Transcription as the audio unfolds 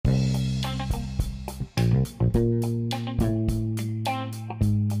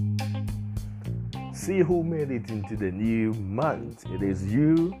See who made it into the new month. It is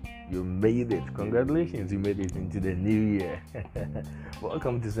you. You made it. Congratulations, you made it into the new year.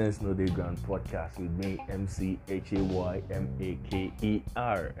 Welcome to Sense No Day Ground podcast with me, MC Haymaker,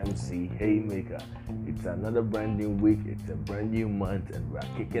 MC Haymaker. It's another brand new week. It's a brand new month, and we're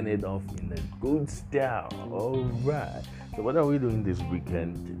kicking it off in a good style. All right. So, what are we doing this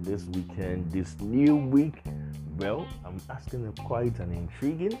weekend? This new week? Well, I'm asking quite an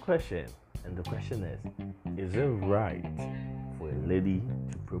intriguing question. And the question is it right for a lady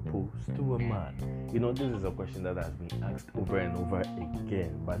to propose to a man? You know, this is a question that has been asked over and over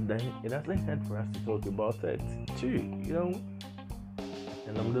again, but then it hasn't hurt for us to talk about it too, you know.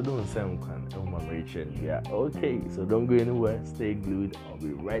 And I'm doing some kind of moderation. Yeah, okay, so don't go anywhere, stay glued. I'll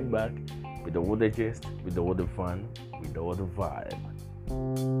be right back with all the gist, with all the fun, with all the vibe.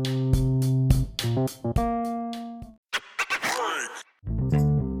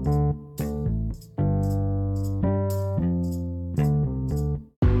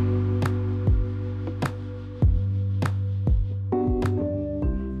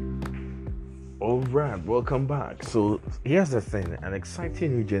 Alright, welcome back. So here's the thing, an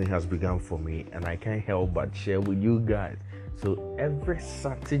exciting new journey has begun for me, and I can't help but share with you guys. So every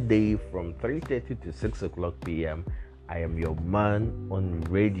Saturday from 3:30 to 6 o'clock p.m. I am your man on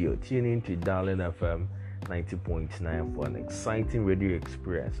radio. Tune in to Darling FM 90.9 for an exciting radio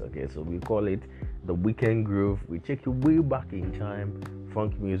experience. Okay, so we call it the Weekend Groove. We take you way back in time,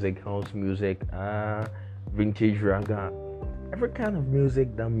 funk music, house music, vintage raga, every kind of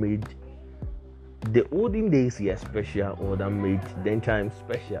music that made the olden days here special, or that made then time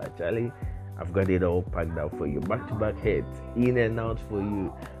special. Charlie, I've got it all packed out for you. Back to back hits, in and out for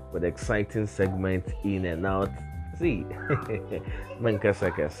you, with exciting segments in and out. See, say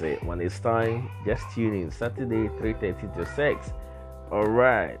when it's time, just tune in. Saturday 3:30 to 6.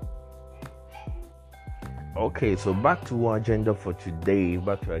 Alright. Okay, so back to our agenda for today,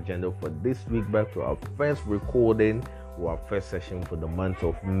 back to our agenda for this week, back to our first recording or our first session for the month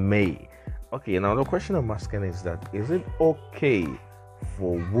of May. Okay, now the question I'm asking is that, is it okay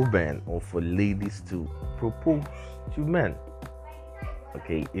for women or for ladies to propose to men?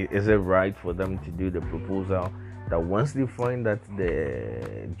 Okay, is it right for them to do the proposal, that once they find that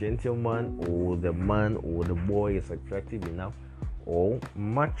the gentleman or the man or the boy is attractive enough or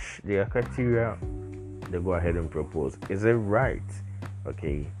match their criteria, they go ahead and propose? Is it right?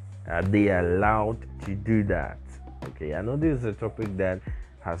 Okay, are they allowed to do that? Okay, I know this is a topic that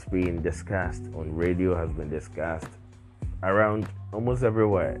has been discussed on radio, has been discussed around almost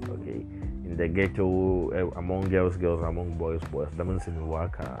everywhere. Okay, in the ghetto, among girls, among boys.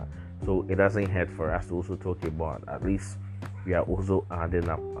 So it doesn't hurt for us to also talk about. At least we are also adding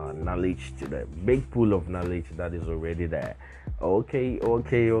up knowledge to the big pool of knowledge that is already there. Okay.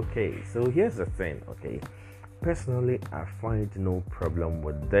 So here's the thing. Okay, personally, I find no problem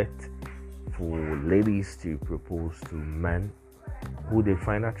with that for ladies to propose to men who they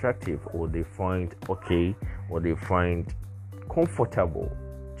find attractive, or they find okay, or they find comfortable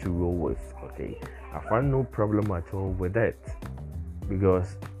to roll with. Okay, I find no problem at all with that,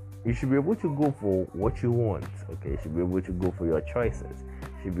 because you should be able to go for what you want. Okay, you should be able to go for your choices.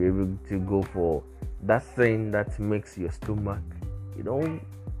 You should be able to go for that thing that makes your stomach, you know,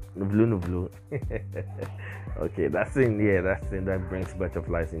 no. Okay, that thing that brings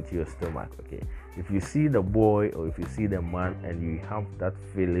butterflies into your stomach. Okay, if you see the boy or if you see the man and you have that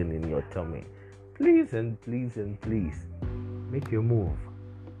feeling in your tummy, please make your move.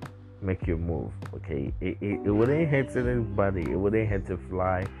 Okay, it wouldn't hurt anybody. It wouldn't hurt to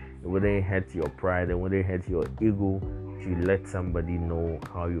fly. It wouldn't hurt your pride. It wouldn't hurt your ego to let somebody know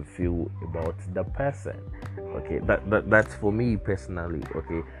how you feel about the person. Okay, that's for me personally.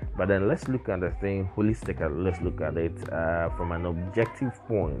 Okay, but then let's look at the thing holistically. Let's look at it from an objective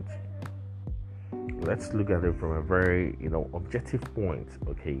point. Let's look at it from a very objective point.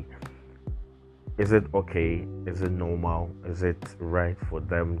 Okay, is it okay? Is it normal? Is it right for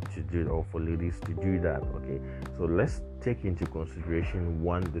them to do, or for ladies to do that? Okay, so let's take into consideration,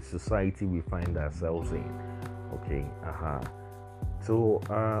 one, the society we find ourselves in. Okay, so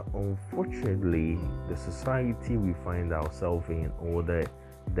unfortunately, the society we find ourselves in, or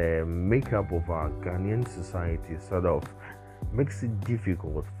the makeup of our Ghanaian society, sort of makes it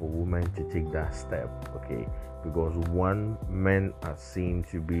difficult for women to take that step. Okay, because one, men are seen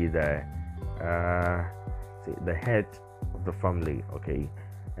to be the head of the family. Okay,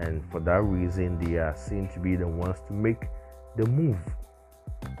 and for that reason, they are seen to be the ones to make the move.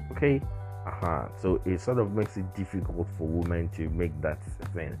 Okay, so it sort of makes it difficult for women to make that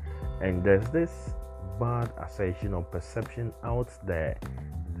thing. And there's this bad assertion or perception out there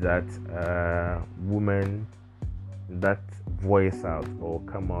that women that voice out or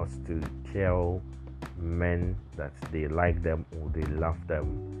come out to tell men that they like them or they love them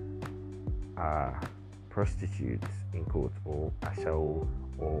are prostitutes in quotes or ashawo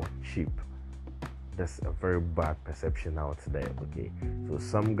or cheap. That's a very bad perception out there. Okay, so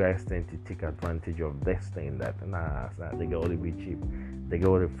some guys tend to take advantage of this thing that they go to be cheap, they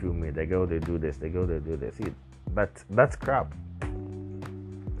go to film me, they go to do this, they go to do this. See, that's crap.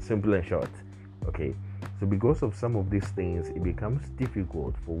 Simple and short. Okay, so because of some of these things, it becomes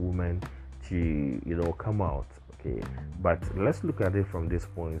difficult for women to come out. Okay, but let's look at it from this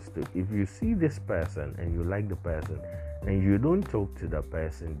point too. If you see this person and you like the person and you don't talk to the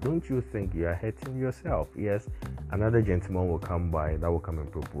person, don't you think you are hurting yourself? Yes, another gentleman will come by that will come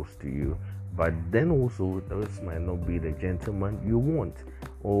and propose to you, but then also this might not be the gentleman you want,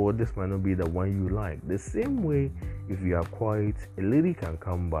 or this might not be the one you like. The same way, if you are quiet, a lady can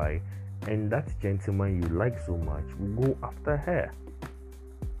come by and that gentleman you like so much will go after her,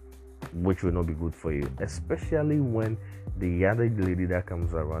 which will not be good for you, especially when the other lady that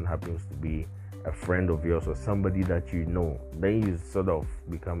comes around happens to be a friend of yours or somebody that you know. Then you sort of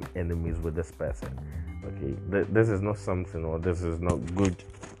become enemies with this person. Okay, this is not something, or this is not good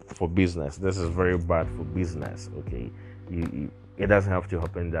for business. This is very bad for business. Okay, it doesn't have to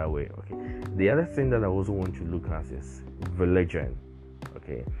happen that way. Okay, the other thing that I also want to look at is religion.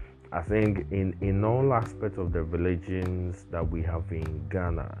 Okay, I think in all aspects of the religions that we have in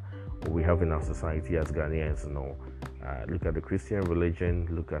Ghana, or we have in our society as Ghanaians, look at the Christian religion,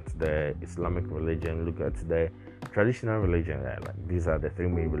 look at the Islamic religion, look at the traditional religion. Like these are the three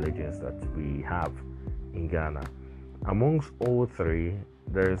main religions that we have in Ghana. Amongst all three,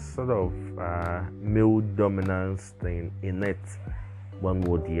 there is sort of male dominance thing in it, one way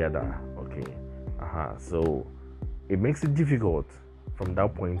or the other. Okay, so it makes it difficult from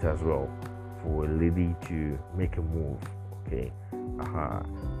that point as well for a lady to make a move. Okay,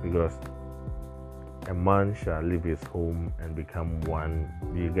 because a man shall leave his home and become one.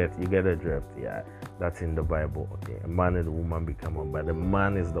 You get a drift. Yeah, that's in the Bible. Okay, a man and a woman become one, but the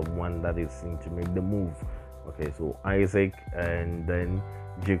man is the one that is seen to make the move. Okay, so Isaac and then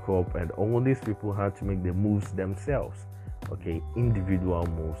Jacob and all these people had to make the moves themselves. Okay, individual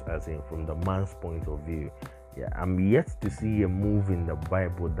moves, as in from the man's point of view. Yeah, I'm yet to see a move in the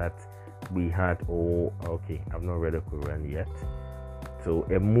Bible that we had. I've not read the Quran yet. So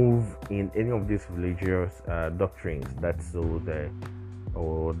a move in any of these religious doctrines that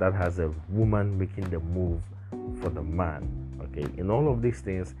has a woman making the move for the man. Okay, in all of these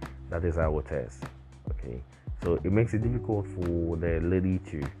things, that is how it is. Okay, so it makes it difficult for the lady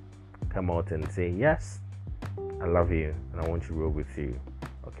to come out and say, yes, I love you and I want to roll with you.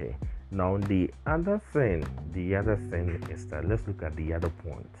 Okay, now the other thing is that let's look at the other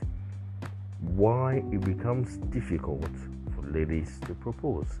point. Why it becomes difficult for ladies to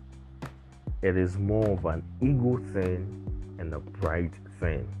propose. It is more of an ego thing and a pride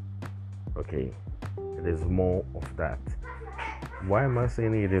thing. Okay, it is more of that. Why am I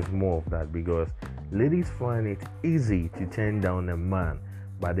saying it is more of that? Because ladies find it easy to turn down a man,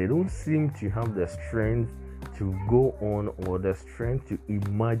 but they don't seem to have the strength to go on, or the strength to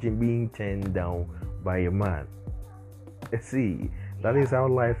imagine being turned down by a man. See, that is how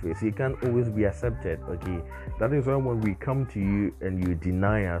life is. You can't always be accepted. Okay, that is why when we come to you and you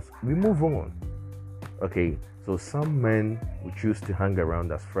deny us, we move on. Okay, so some men will choose to hang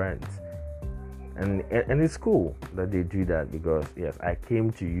around as friends, and it's cool that they do that, because yes, I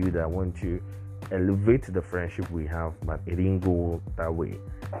came to you that I want to elevate the friendship we have, but it didn't go that way.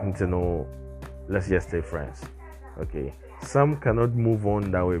 Let's just stay friends. Okay, some cannot move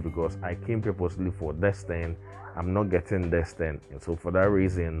on that way because I came purposely for this thing. I'm not getting this thing, and so for that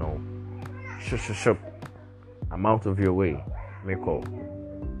reason, no, I'm out of your way, Nicole.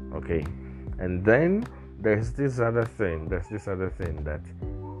 Okay, and then there's this other thing that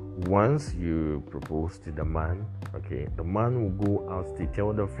once you propose to the man, okay, the man will go out to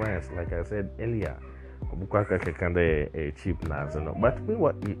tell the friends, like I said earlier, but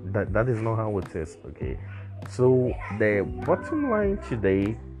that is not how it is. Okay, so the bottom line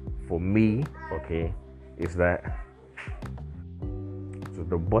today for me, okay, is that, so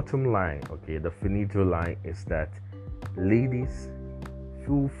the bottom line, okay, the finito line is that ladies,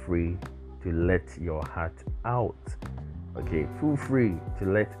 feel free to let your heart out. Okay, feel free to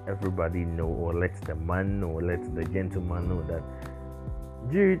let everybody know, or let the man know, let the gentleman know that,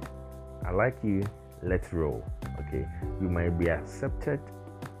 dude, I like you, let's roll. Okay, you might be accepted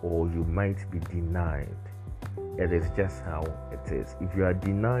or you might be denied. It is just how it is. If you are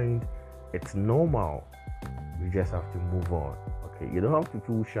denied, it's normal. You just have to move on. Okay, you don't have to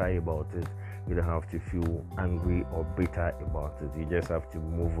feel shy about it. You don't have to feel angry or bitter about it. You just have to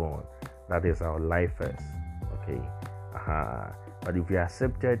move on. That is how life is. Okay. But if you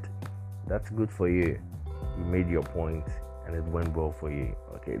accept it, that's good for you. You made your point and it went well for you.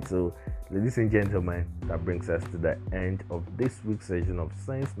 Okay, so ladies and gentlemen, that brings us to the end of this week's session of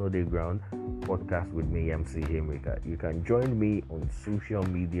Science No Day Ground podcast with me, MC Haymaker. You can join me on social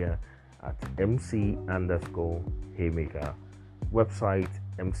media at MC_Haymaker, website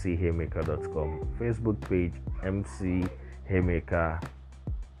mchaymaker.com, Facebook page MC Haymaker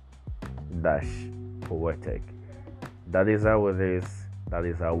Poetic. That is how it is. That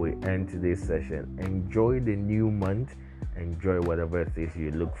is how we end today's session. Enjoy the new month. Enjoy whatever it is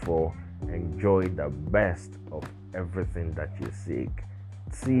you look for. Enjoy the best of everything that you seek.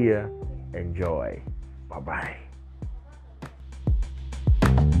 See ya. Enjoy. Bye bye.